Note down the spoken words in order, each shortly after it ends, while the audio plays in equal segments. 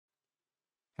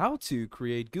How to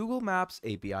create Google Maps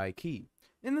API key.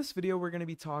 In this video, we're going to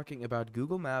be talking about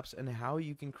Google Maps and how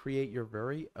you can create your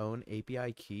very own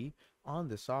API key on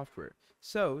the software.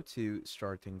 So to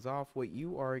start things off, what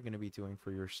you are going to be doing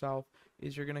for yourself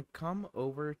is you're going to come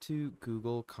over to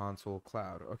Google Console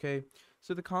Cloud, okay?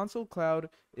 So the Console Cloud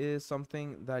is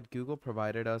something that Google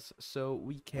provided us so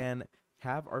we can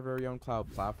have our very own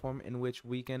cloud platform in which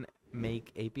we can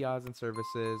make APIs and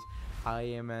services,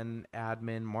 IAM,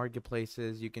 admin,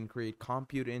 marketplaces, you can create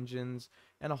compute engines,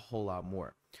 and a whole lot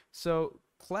more. So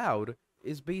cloud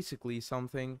is basically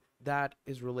something that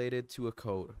is related to a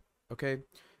code, okay?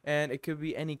 And it could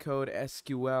be any code,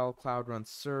 SQL, Cloud Run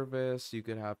Service, you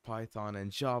could have Python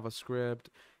and JavaScript,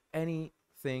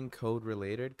 anything code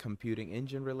related, computing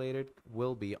engine related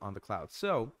will be on the cloud.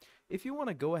 So if you want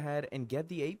to go ahead and get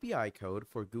the API code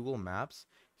for Google Maps,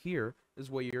 here is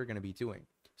what you're going to be doing.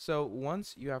 So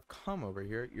once you have come over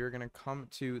here, you're going to come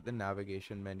to the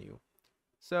navigation menu.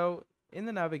 So in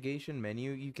the navigation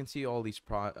menu, you can see all these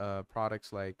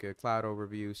products like Cloud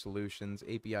Overview, Solutions,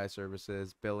 API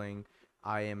Services, Billing,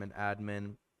 IAM, and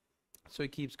Admin. So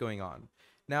it keeps going on.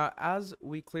 Now, as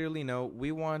we clearly know,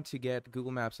 we want to get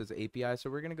Google Maps as API, so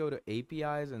we're going to go to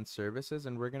APIs and Services,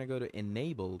 and we're going to go to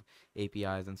Enabled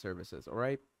APIs and Services, all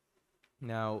right?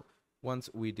 Now,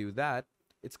 once we do that,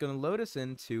 it's going to load us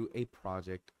into a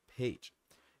project page.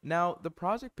 Now, the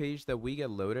project page that we get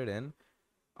loaded in,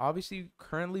 obviously,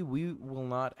 currently we will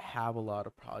not have a lot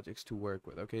of projects to work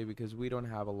with, okay? Because we don't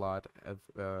have a lot of,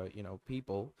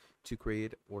 people to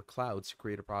create or clouds to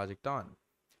create a project on.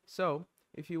 So,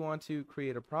 if you want to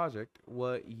create a project,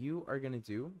 what you are going to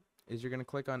do is you're going to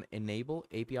click on Enable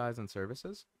APIs and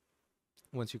Services.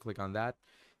 Once you click on that,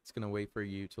 it's going to wait for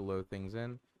you to load things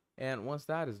in. And once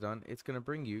that is done, it's going to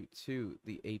bring you to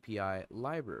the API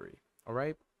library. All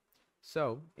right.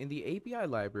 So in the API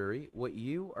library, what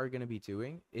you are going to be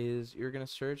doing is you're going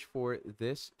to search for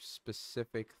this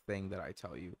specific thing that I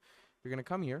tell you. You're going to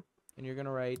come here and you're going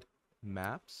to write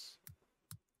maps,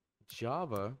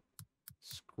 JavaScript,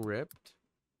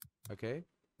 okay?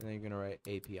 And then you're going to write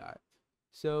API.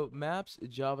 So maps,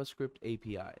 JavaScript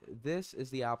API. This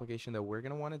is the application that we're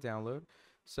going to want to download.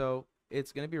 So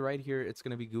it's going to be right here. It's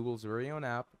going to be Google's very own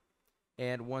app.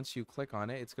 And once you click on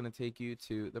it, it's going to take you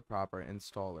to the proper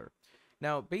installer.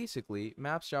 Now, basically,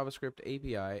 Maps JavaScript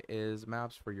API is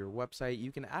maps for your website.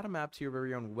 You can add a map to your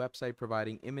very own website,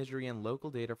 providing imagery and local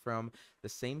data from the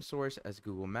same source as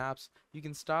Google Maps. You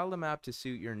can style the map to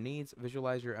suit your needs,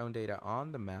 visualize your own data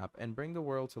on the map, and bring the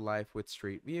world to life with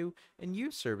Street View, and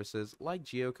use services like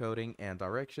geocoding and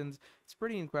directions. It's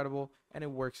pretty incredible, and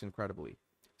it works incredibly.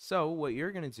 So what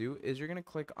you're going to do is you're going to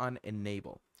click on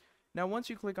Enable. Now, once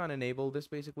you click on Enable, this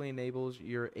basically enables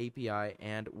your API,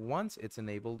 and once it's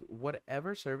enabled,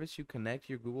 whatever service you connect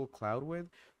your Google Cloud with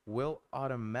will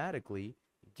automatically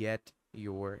get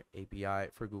your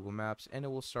API for Google Maps, and it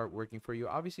will start working for you.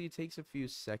 Obviously, it takes a few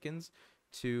seconds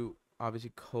to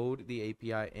obviously code the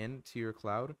API into your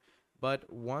cloud, but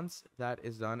once that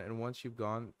is done, and once you've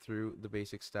gone through the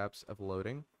basic steps of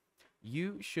loading,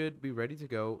 you should be ready to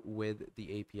go with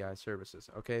the API services,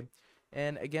 okay?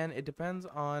 And again, it depends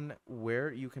on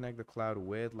where you connect the cloud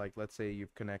with. Like, let's say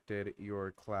you've connected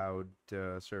your cloud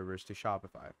servers to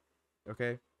Shopify,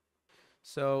 okay?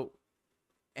 So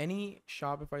any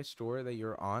Shopify store that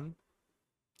you're on,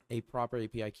 a proper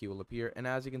API key will appear. And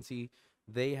as you can see,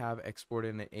 they have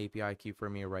exported an API key for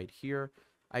me right here.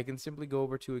 I can simply go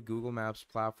over to a Google Maps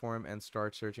platform and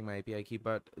start searching my API key,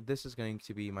 but this is going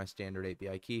to be my standard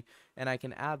API key, and I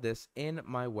can add this in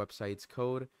my website's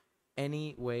code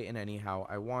any way and anyhow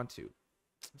I want to.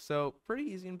 So pretty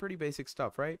easy and pretty basic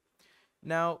stuff, right?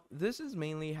 Now, this is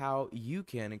mainly how you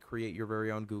can create your very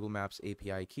own Google Maps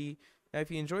API key. Now, if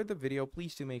you enjoyed the video,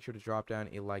 please do make sure to drop down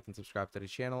a like and subscribe to the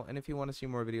channel. And if you want to see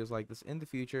more videos like this in the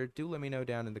future, do let me know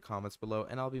down in the comments below,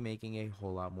 and I'll be making a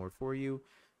whole lot more for you.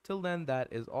 Till then, that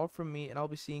is all from me, and I'll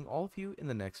be seeing all of you in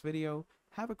the next video.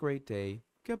 Have a great day.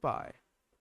 Goodbye.